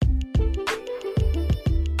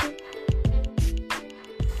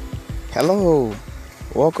Hello,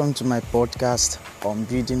 welcome to my podcast on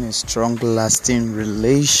building a strong, lasting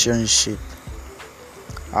relationship.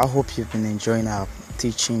 I hope you've been enjoying our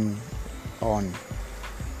teaching on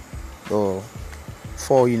the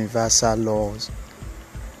 4 universal laws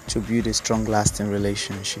to build a strong, lasting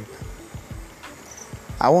relationship.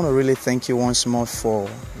 I want to really thank you once more for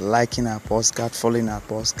liking our podcast, following our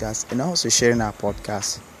podcast, and also sharing our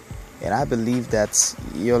podcast. And I believe that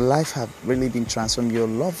your life have really been transformed, your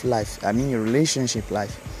love life, your relationship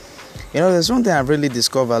life. There's one thing I've really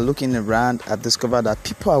discovered looking around. I've discovered that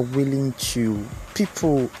people are willing to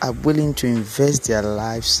invest their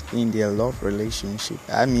lives in their love relationship.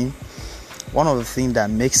 One of the things that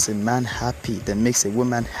makes a man happy, that makes a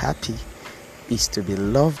woman happy, is to be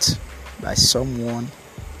loved by someone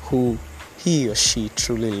who he or she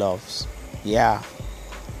truly loves. Yeah,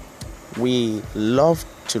 we love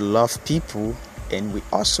to love people, and we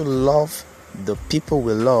also love the people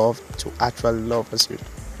we love to actually love us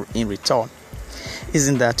in return.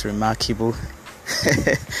 Isn't that remarkable?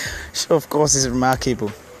 So of course it's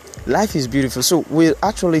remarkable. Life is beautiful. So we're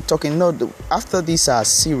actually talking after this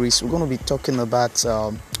series, we're going to be talking about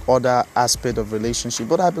other aspect of relationship,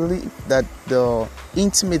 but I believe that the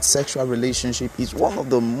intimate sexual relationship is one of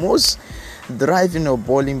the most driving or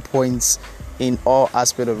boiling points in all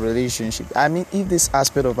aspect of relationship. If this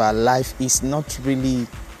aspect of our life is not really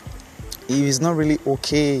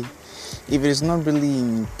okay, if it is not really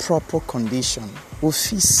in proper condition, we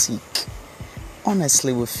feel sick.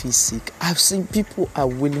 Honestly, we feel sick. I've seen people are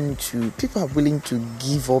willing to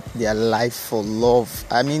give up their life for love.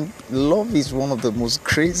 Love is one of the most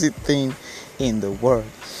crazy thing in the world.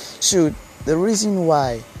 So the reason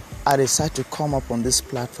why I decided to come up on this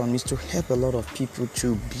platform is to help a lot of people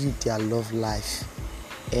to build their love life.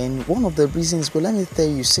 And one of the reasons, but let me tell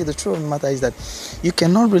you, the truth of the matter is that you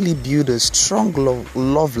cannot really build a strong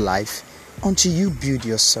love life until you build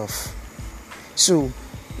yourself. So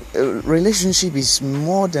relationship is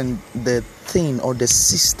more than the thing or the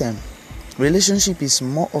system. Relationship is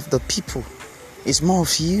more of the people. It's more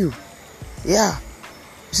of you. Yeah.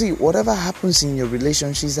 See, whatever happens in your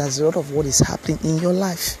relationships, that's a lot of what is happening in your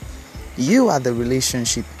life. You are the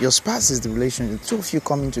relationship. Your spouse is the relationship. The two of you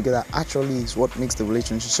coming together actually is what makes the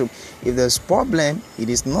relationship. So if there's problem, it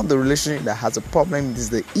is not the relationship that has a problem. It is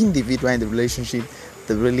the individual in the relationship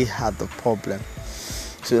that really had the problem.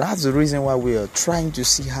 So that's the reason why we are trying to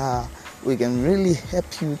see how we can really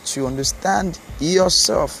help you to understand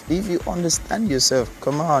yourself. If you understand yourself,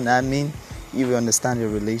 come on, you will understand your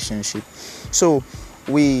relationship. So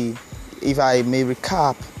if I may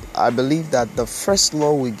recap, I believe that the first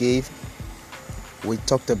law we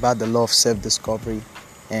talked about the law of self-discovery,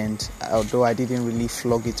 and although I didn't really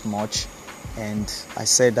flog it much, and I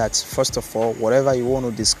said that first of all, whatever you want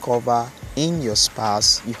to discover in your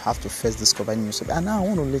spouse, you have to first discover in yourself. And now I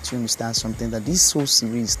want to let you understand something, that this whole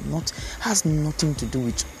series has nothing to do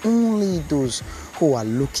with only those who are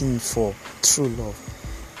looking for true love.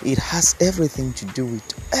 It has everything to do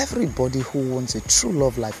with everybody who wants a true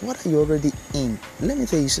love life. What are you already in? Let me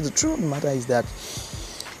tell you, the truth of the matter is that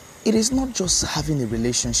it is not just having a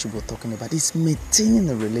relationship we're talking about, it's maintaining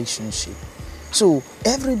a relationship. So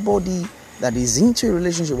everybody that is into a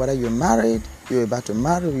relationship, whether you're married, you're about to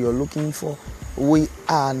marry, you're looking for, we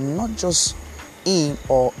are not just in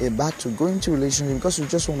or about to go into a relationship because we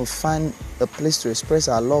just want to find a place to express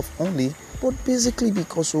our love only, but basically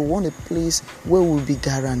because we want a place where we'll be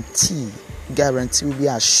guaranteed, we'll be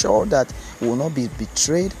assured that we will not be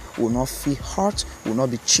betrayed, we will not feel hurt, we will not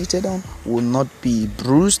be cheated on, we will not be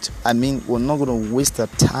bruised. We're not going to waste our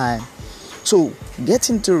time. So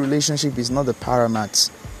getting into a relationship is not the paramount,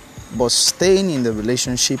 but staying in the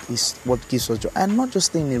relationship is what gives us joy. And not just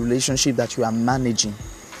staying in a relationship that you are managing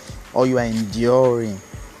or you are enduring.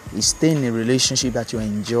 It's staying in a relationship that you are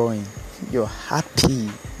enjoying. You're happy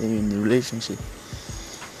in the relationship.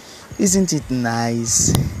 Isn't it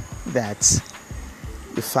nice that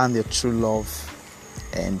you found your true love,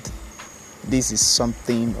 and this is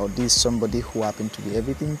something, or this is somebody who happened to be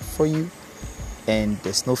everything for you, and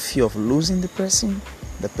there's no fear of losing the person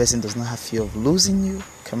does not have fear of losing you?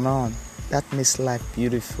 Come on, that makes life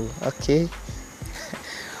beautiful. Okay.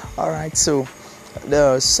 All right, so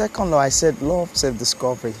the second law, I said law of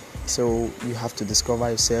self-discovery. So you have to discover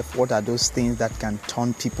yourself. What are those things that can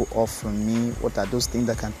turn people off from me? What are those things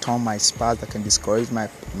that can turn my spouse, that can discourage my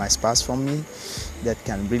spouse from me, that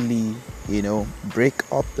can really, break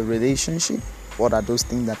up the relationship? What are those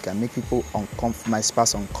things that can make people my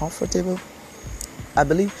spouse uncomfortable? I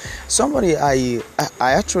believe somebody, I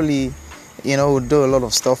actually, do a lot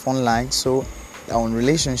of stuff online, so on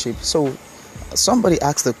relationship. So somebody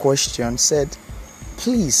asked the question, said,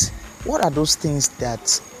 please, What are those things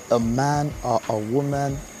that a man or a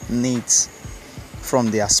woman needs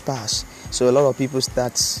from their spouse? So a lot of people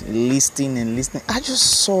start listing and listening. I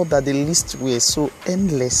just saw that the list were so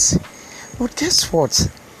endless. But guess what?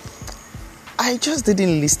 I just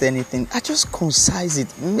didn't list anything. I just concise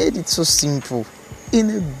it, made it so simple. In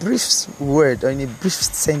a brief word or in a brief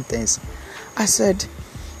sentence, I said,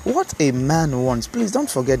 what a man wants, please don't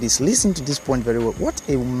forget this, listen to this point very well. What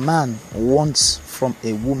a man wants from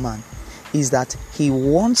a woman is that he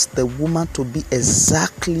wants the woman to be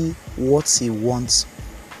exactly what he wants,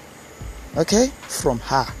 okay, from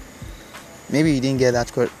her. Maybe you didn't get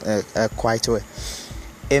that quite well.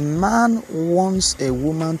 A man wants a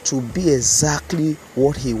woman to be exactly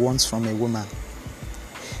what he wants from a woman.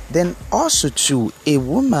 Then also too, a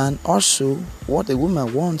woman also, what a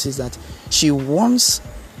woman wants is that she wants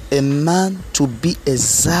a man to be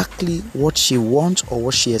exactly what she wants or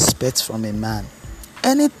what she expects from a man.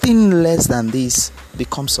 Anything less than this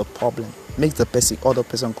becomes a problem, makes the other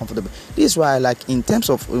person uncomfortable. This is why, like, in terms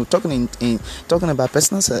of talking about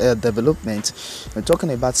personal development, we're talking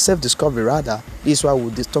about self-discovery rather. This is why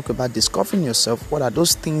we talk about discovering yourself. What are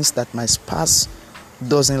those things that my spouse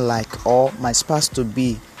doesn't like, or my spouse to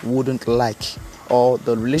be wouldn't like, or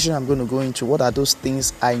the relationship I'm going to go into? What are those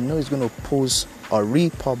things I know is going to pose a real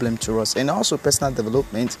problem to us? And also personal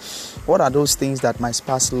development. What are those things that my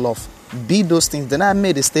spouse love? Be those things. Then I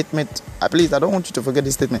made a statement. Please, I don't want you to forget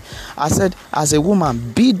this statement. I said, as a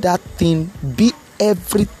woman, be that thing, be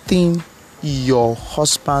everything your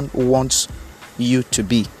husband wants you to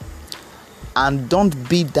be. And don't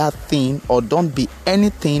be that thing, or don't be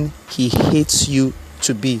anything he hates you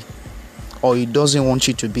to be, or he doesn't want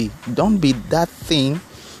you to be. Don't be that thing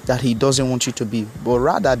that he doesn't want you to be, but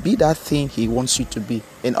rather be that thing he wants you to be.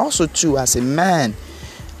 And also too, as a man,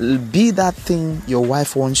 be that thing your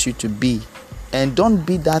wife wants you to be, and don't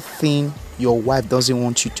be that thing your wife doesn't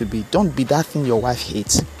want you to be. Don't be that thing your wife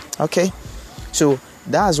hates. Okay, so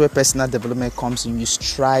that's where personal development comes in. You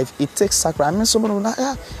strive. It takes sacrifice. I mean, somebody will like,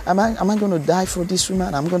 am I going to die for this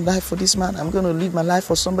woman? I'm going to die for this man. I'm going to live my life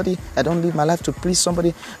for somebody. I don't live my life to please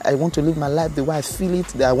somebody. I want to live my life the way I feel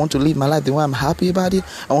it. I want to live my life the way I'm happy about it.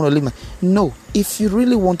 I want to live my... No. If you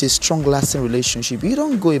really want a strong, lasting relationship, you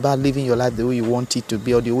don't go about living your life the way you want it to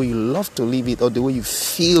be, or the way you love to live it, or the way you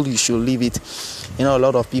feel you should live it. You know, a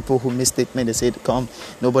lot of people who make statements, they say, come,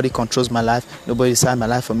 nobody controls my life, nobody decides my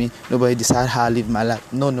life for me, nobody decides how I live my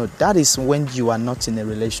life. No, that is when you are not in a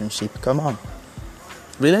relationship. Come on.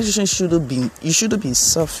 You shouldn't be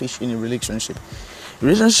selfish in a relationship.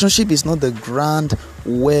 Relationship is not the ground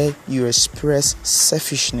where you express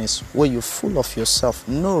selfishness, where you're full of yourself.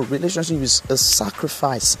 No, relationship is a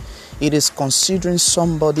sacrifice. It is considering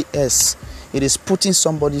somebody else. It is putting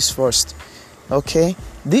somebody's first. Okay?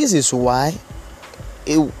 This is why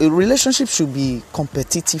a relationship should be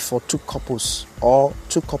competitive for two couples, or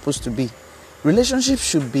two couples to be. Relationship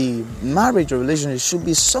should be, marriage or relationship should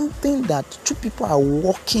be something that two people are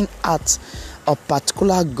working at a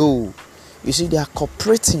particular goal. You see, they are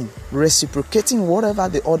cooperating, reciprocating whatever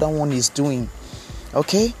the other one is doing.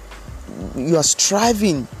 Okay? You are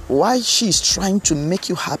striving. Why she's trying to make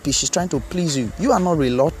you happy, she's trying to please you. You are not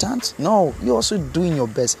reluctant. No, you're also doing your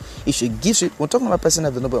best. If she gives you, we're talking about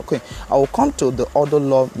personal development. Okay, I will come to the other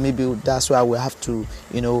law. Maybe that's why we have to,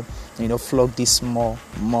 flog this more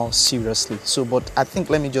seriously. So, but I think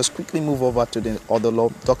let me just quickly move over to the other law.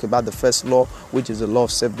 Talk about the first law, which is the law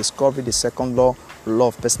of self-discovery. The second law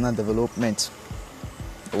of personal development.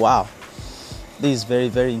 Wow, this is very,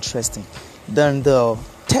 very interesting. Then the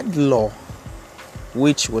third law,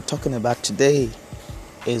 which we're talking about today,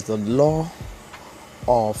 is the law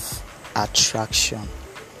of attraction.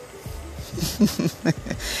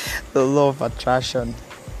 The law of attraction.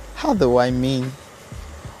 How do I mean?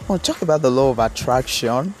 When we talk about the law of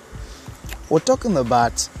attraction, we're talking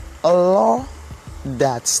about a law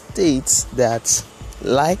that states that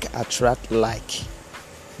like attract like,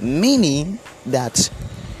 meaning that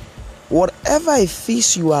whatever it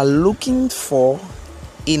is you are looking for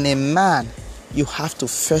in a man, you have to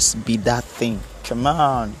first be that thing. Come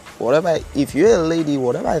on. If you're a lady,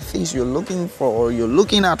 whatever it is you're looking for or you're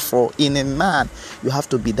looking out for in a man, you have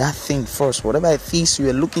to be that thing first. Whatever it is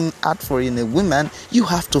you're looking out for in a woman, you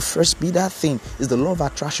have to first be that thing. It's the law of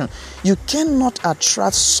attraction. You cannot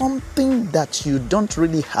attract something that you don't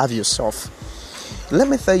really have yourself. Let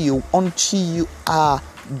me tell you, until you are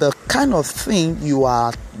the kind of thing you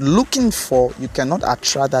are looking for, you cannot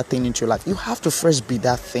attract that thing into your life. You have to first be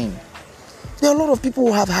that thing. There are a lot of people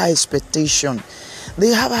who have high expectation. They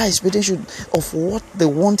have high expectation of what they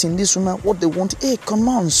want in this woman, what they want. Hey, come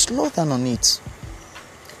on, slow down on it.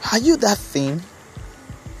 Are you that thing?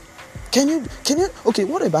 Okay,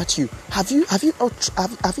 what about you? Have you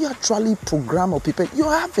actually programmed or prepared? You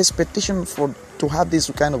have expectation to have this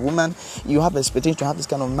kind of woman. You have expectation to have this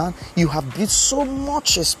kind of man. You have built so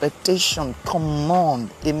much expectation. Come on,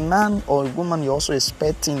 a man or a woman you're also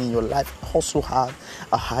expecting in your life also have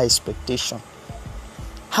a high expectation.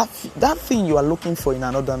 Have that thing you are looking for in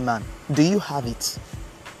another man. Do you have it?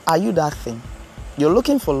 Are you that thing? You're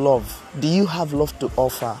looking for love. Do you have love to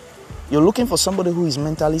offer? You're looking for somebody who is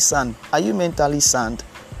mentally sound. Are you mentally sound?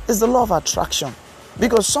 It's the law of attraction.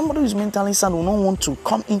 Because somebody who is mentally sound will not want to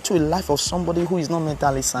come into a life of somebody who is not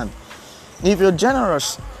mentally sound. If you're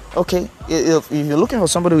generous, okay, if you're looking for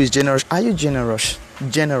somebody who is generous, are you generous?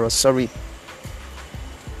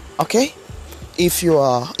 Okay? If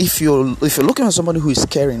you're looking for somebody who is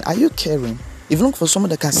caring, are you caring? If you look for someone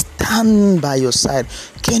that can stand by your side,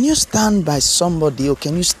 can you stand by somebody or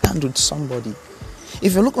can you stand with somebody?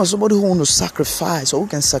 If you look for somebody who wants to sacrifice or who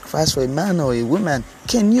can sacrifice for a man or a woman,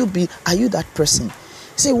 are you that person?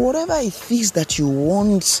 Say, whatever it is that you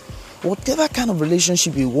want, whatever kind of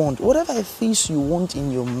relationship you want, whatever it is you want in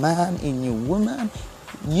your man, in your woman,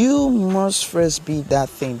 you must first be that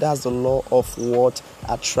thing. That's the law of what?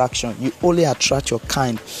 Attraction. You only attract your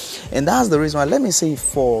kind. And that's the reason why, let me say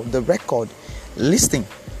for the record, listen,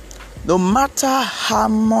 no matter how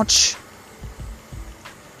much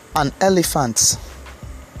an elephant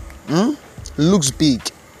looks big,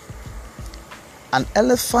 an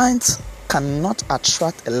elephant cannot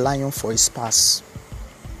attract a lion for his pass.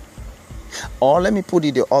 Or let me put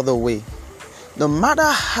it the other way. No matter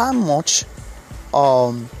how much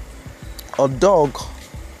a dog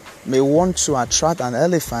may want to attract an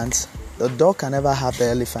elephant, the dog can never have the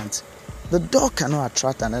elephant. The dog cannot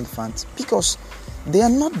attract an elephant because they are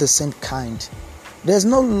not the same kind. There's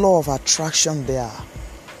no law of attraction there.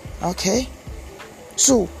 Okay?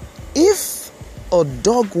 So, if a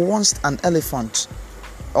dog wants an elephant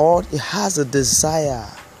or it has a desire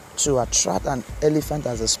to attract an elephant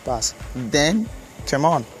as a spouse, then, come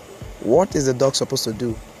on, what is the dog supposed to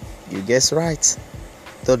do? You guess right.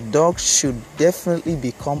 The dog should definitely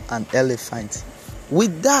become an elephant.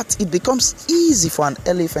 With that, it becomes easy for an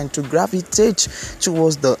elephant to gravitate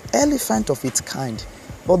towards the elephant of its kind.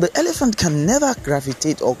 But the elephant can never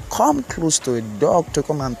gravitate or come close to a dog to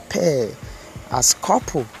come and pair as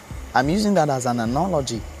couple. I'm using that as an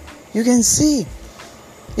analogy. You can see.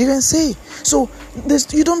 So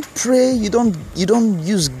you don't pray, you don't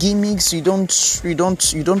use gimmicks, you don't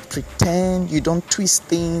pretend, you don't twist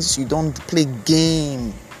things, you don't play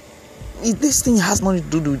game. This thing has nothing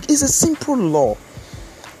to do with it. It's a simple law.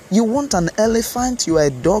 You want an elephant, you are a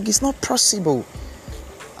dog, it's not possible.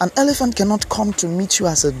 An elephant cannot come to meet you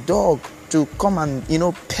as a dog to come and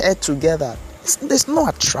pair together. There's no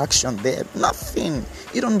attraction there, nothing.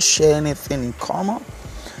 You don't share anything in common.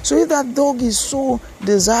 So if that dog is so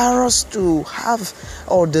desirous to have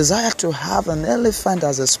or desire to have an elephant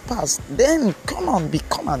as a spouse, then come on,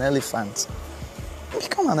 become an elephant.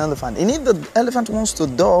 Become an elephant. And if the elephant wants to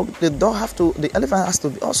dog, the elephant has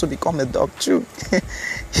to also become a dog too.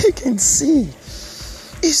 You can see.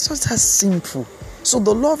 It's just as simple. So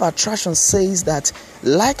the law of attraction says that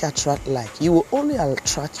like attract like. You will only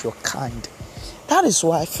attract your kind. That is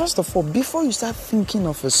why, first of all, before you start thinking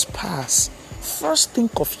of a spouse, first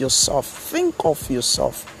think of yourself. Think of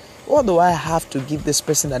yourself. What do I have to give this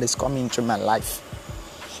person that is coming into my life?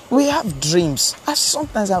 We have dreams.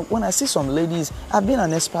 When I see some ladies, I've been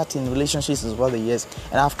an expert in relationships over the years,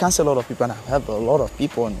 and I've counseled a lot of people, and I've helped a lot of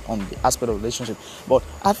people on the aspect of relationship. But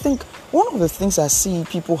I think one of the things I see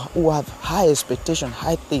people who have high expectation,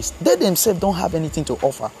 high taste, they themselves don't have anything to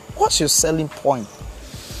offer. What's your selling point?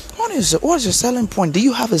 What's your selling point? Do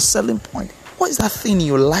you have a selling point? What is that thing in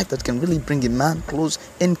your life that can really bring a man close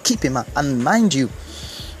and keep him? And mind you,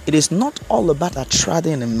 it is not all about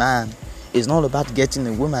attracting a man. It's not about getting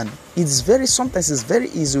a woman. Sometimes it's very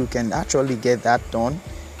easy. You can actually get that done.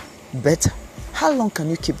 But how long can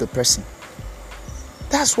you keep the person?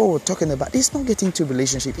 That's what we're talking about. It's not getting into a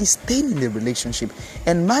relationship. It's staying in the relationship.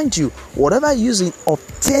 And mind you, whatever you use in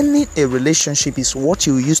obtaining a relationship is what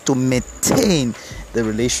you use to maintain the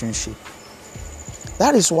relationship.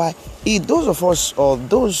 That is why those of us or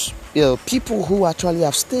those people who actually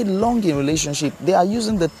have stayed long in relationship, they are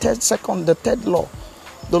using the third law,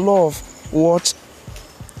 the law of what?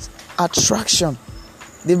 Attraction.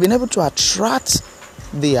 They've been able to attract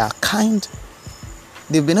their kind.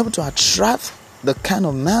 They've been able to attract the kind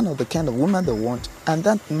of man or the kind of woman they want, and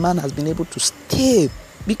that man has been able to stay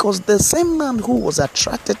because the same man who was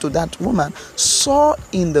attracted to that woman saw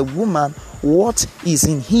in the woman what is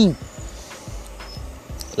in him.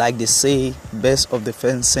 Like they say, birds of the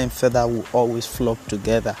same feather will always flock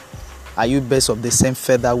together. Are you birds of the same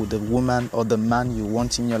feather with the woman or the man you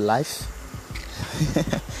want in your life?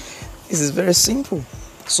 This is very simple.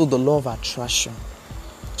 So the law of attraction.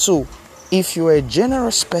 So if you're a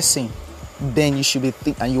generous person, then you should be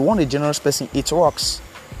and you want a generous person, it works.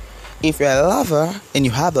 If you're a lover and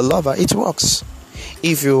you have a lover, it works.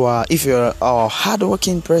 If you're a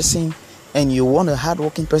hardworking person and you want a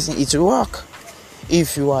hardworking person, it will work.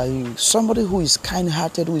 If you are somebody who is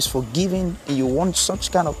kind-hearted, who is forgiving, and you want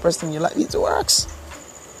such kind of person in your life, it works.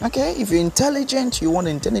 Okay? If you're intelligent, you want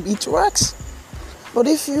intelligent, it works. But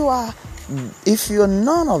if you're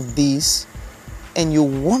none of these and you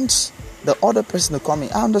want the other person to come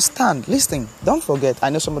in, I understand. Listen, don't forget.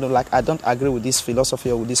 I know somebody like, I don't agree with this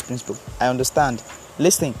philosophy or with this principle. I understand.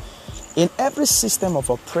 Listen, in every system of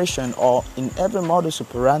operation or in every modus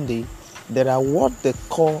operandi, there are what they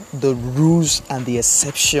call the rules and the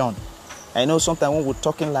exception. I know sometimes when we're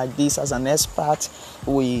talking like this as an expert,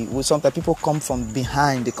 we sometimes people come from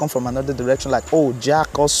behind, they come from another direction, like, oh,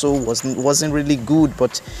 Jack also wasn't really good,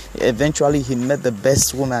 but eventually he met the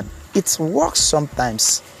best woman. It works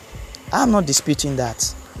sometimes. I'm not disputing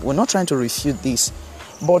that. We're not trying to refute this.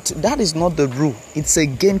 But that is not the rule. It's a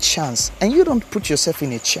game chance. And you don't put yourself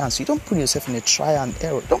in a chance. You don't put yourself in a trial and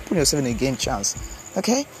error. Don't put yourself in a game chance.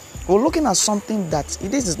 Okay? We're looking at something that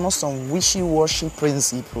this is not some wishy-washy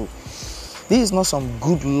principle. This is not some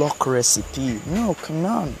good luck recipe. No, come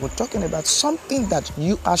on. We're talking about something that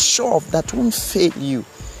you are sure of that won't fail you.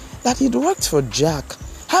 That it worked for Jack.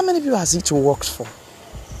 How many people has it worked for?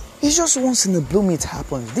 It's just once in a blue moon it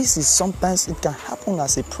happens. This is sometimes it can happen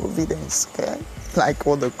as a providence, okay? Like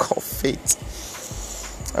what they call fate.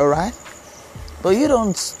 Alright? But you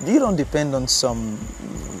don't depend on some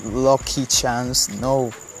lucky chance.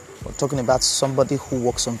 No. We're talking about somebody who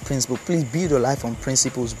works on principle. Please build your life on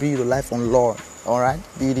principles, build your life on law. Alright?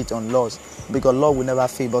 Build it on laws. Because law will never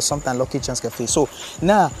fail, but sometimes lucky chance can fail. So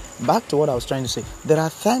now back to what I was trying to say. There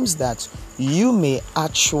are times that you may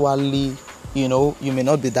actually, you may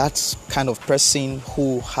not be that kind of person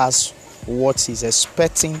who has what he's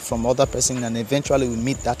expecting from other person, and eventually will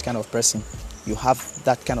meet that kind of person. You have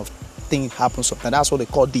that kind of thing happen sometimes. That's what they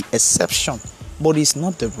call the exception, but it's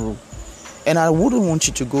not the rule. And I wouldn't want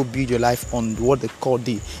you to go build your life on what they call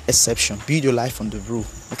the exception. Build your life on the rule.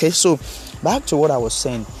 Okay, so back to what I was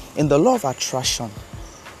saying. In the law of attraction,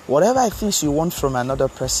 whatever it is you want from another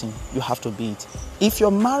person, you have to be it. If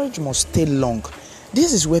your marriage must stay long,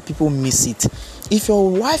 this is where people miss it. If your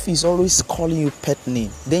wife is always calling you pet name,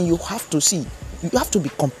 then you have to be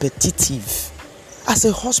competitive. As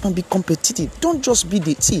a husband, be competitive. Don't just be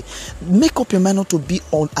make up your mind not to be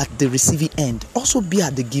on at the receiving end. Also be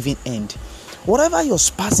at the giving end. Whatever your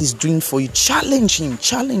spouse is doing for you, challenge him,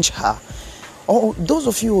 challenge her. Or those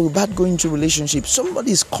of you who are about going into relationships,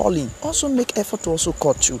 somebody is calling. Also make effort to also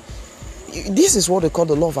call you. This is what they call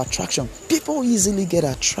the law of attraction. People easily get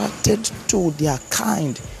attracted to their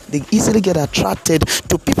kind. They easily get attracted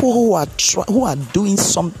to people who are doing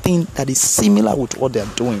something that is similar with what they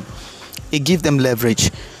are doing. It gives them leverage.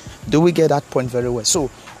 Do we get that point very well? So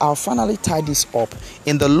I'll finally tie this up.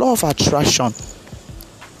 In the law of attraction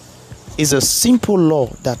is a simple law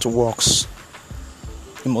that works.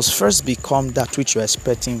 You must first become that which you're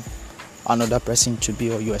expecting another person to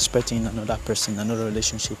be, or you're expecting another person, another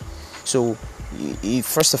relationship. So if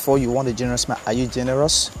first of all you want a generous man, are you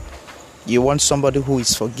generous? You want somebody who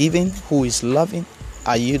is forgiving, who is loving,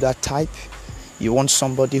 are you that type? You want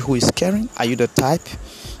somebody who is caring, are you the type?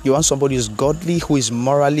 You want somebody who is godly, who is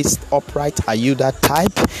morally upright, are you that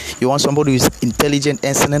type? You want somebody who is intelligent,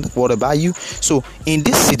 excellent, what about you? So in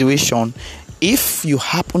this situation, if you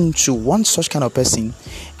happen to want such kind of person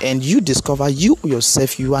and you discover you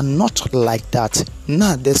yourself, you are not like that,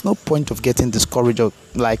 there's no point of getting discouraged or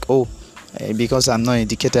like, because I'm not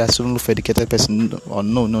educated, I shouldn't look for educated person. Or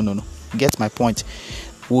no. Get my point.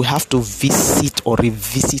 We have to visit or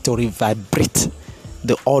revisit or revibrate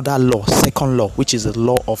the other law, second law, which is the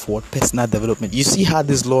law of what? Personal development. You see how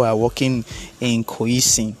this law are working in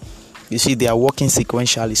cohesion. You see, they are working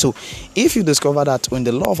sequentially. So if you discover that in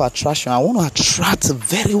the law of attraction, I want to attract a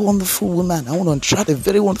very wonderful woman. I want to attract a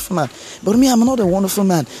very wonderful man. But me, I'm not a wonderful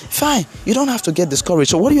man. Fine. You don't have to get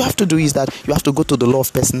discouraged. So what you have to do is that you have to go to the law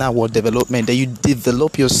of personal development. Then you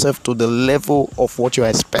develop yourself to the level of what you're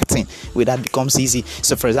expecting. Where that becomes easy.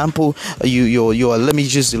 So for example, you let me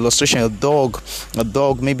use the illustration. A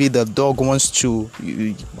dog, maybe the dog wants to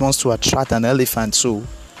attract an elephant. So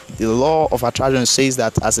the law of attraction says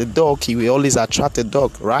that as a dog, he will always attract a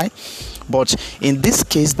dog, right? But in this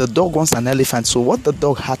case, the dog wants an elephant. So what the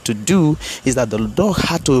dog had to do is that the dog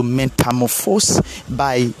had to metamorphose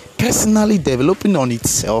by personally developing on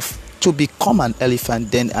itself to become an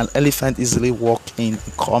elephant, then an elephant easily walk in,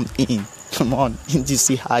 come in. Come on, you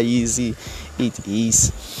see how easy it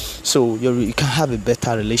is. So you can have a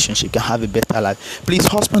better relationship, you can have a better life. Please,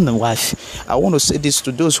 husband and wife, I want to say this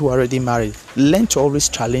to those who are already married. Learn to always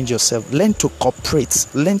challenge yourself. Learn to cooperate.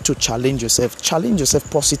 Learn to challenge yourself. Challenge yourself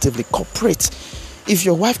positively. Cooperate. If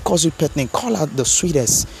your wife calls you pet name, call her the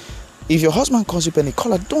sweetest. If your husband calls you penny,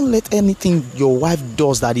 call her. Don't let anything your wife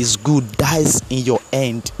does that is good dies in your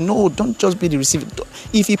end. No, don't just be the receiver.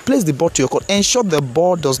 If he plays the ball to your court, ensure the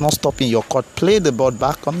ball does not stop in your court. Play the ball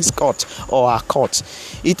back on his court or her court.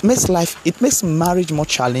 It makes marriage more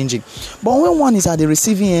challenging. But when one is at the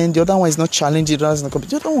receiving end, the other one is not challenging, the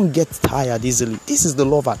other one gets tired easily. This is the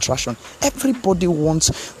law of attraction. Everybody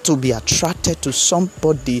wants to be attracted to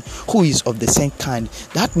somebody who is of the same kind.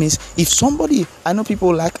 That means if somebody, I know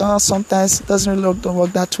people like, sometimes it doesn't really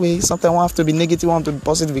work that way. Sometimes one have to be negative, one have to be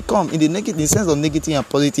positive. In the sense of negative and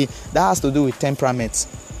positive, that has to do with temperament.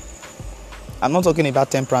 I'm not talking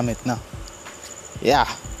about temperament now. Yeah,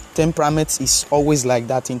 temperament is always like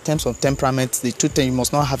that. In terms of temperament, the two things, you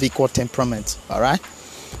must not have equal temperament. All right.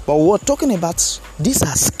 But we're talking about, these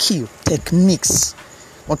are skill, techniques.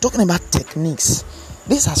 We're talking about techniques.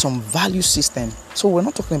 These are some value system. So we're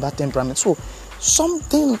not talking about temperament. So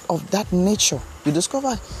something of that nature, you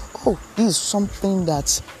discover, this is something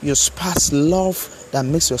that your spouse love, that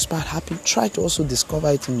makes your spouse happy. Try to also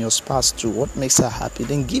discover it in your spouse too. What makes her happy?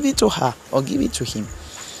 Then give it to her or give it to him.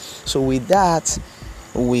 So with that,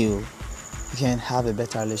 we can have a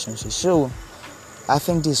better relationship. So I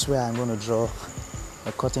think this is where I'm going to draw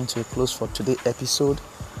a curtain to a close for today's episode.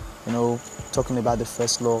 Talking about the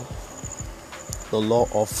first law, the law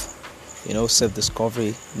of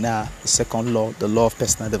self-discovery. Now the second law, the law of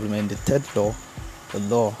personal development. The third law, the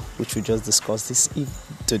law which we just discussed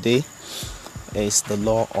today, is the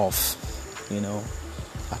law of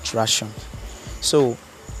attraction. So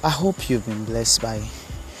I hope you've been blessed by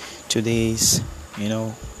today's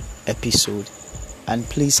episode, and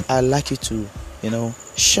please, I'd like you to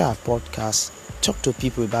share our podcast, talk to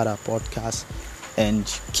people about our podcast, and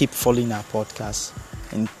keep following our podcast,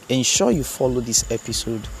 and ensure you follow this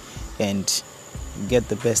episode and get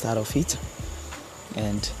the best out of it.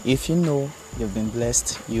 And if you've been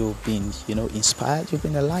blessed, you've been inspired, you've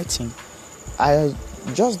been enlightened, I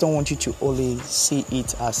just don't want you to only see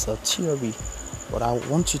it as a theory, but I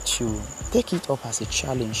want you to take it up as a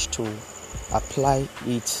challenge to apply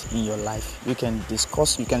it in your life. You can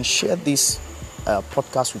discuss, you can share this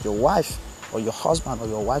podcast with your wife or your husband or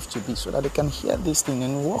your wife to be, so that they can hear this thing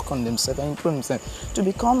and work on themselves and improve themselves to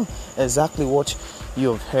become exactly what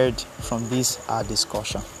you have heard from this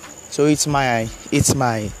discussion. So it's my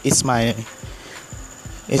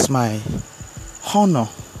honor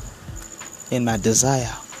and my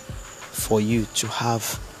desire for you to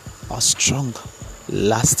have a strong,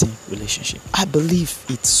 lasting relationship. I believe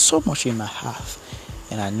it's so much in my heart,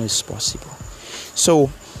 and I know it's possible. So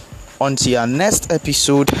until our next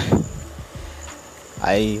episode,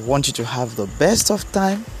 I want you to have the best of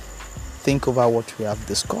time. Think over what we have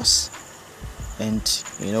discussed, and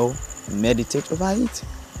meditate over it,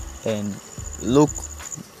 and look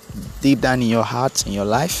deep down in your heart, in your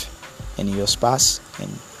life, and in your spouse,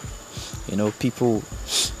 and people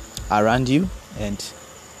around you, and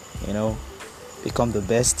become the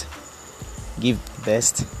best, give the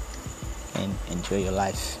best, and enjoy your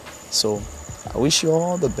life. So I wish you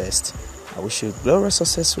all the best. I wish you a glorious,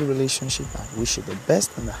 successful relationship. I wish you the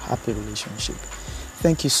best and a happy relationship.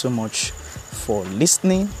 Thank you so much for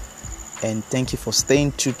listening, and thank you for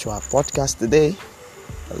staying true to our podcast today.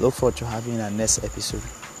 I look forward to having our next episode.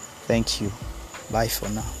 Thank you. Bye for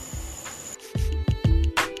now.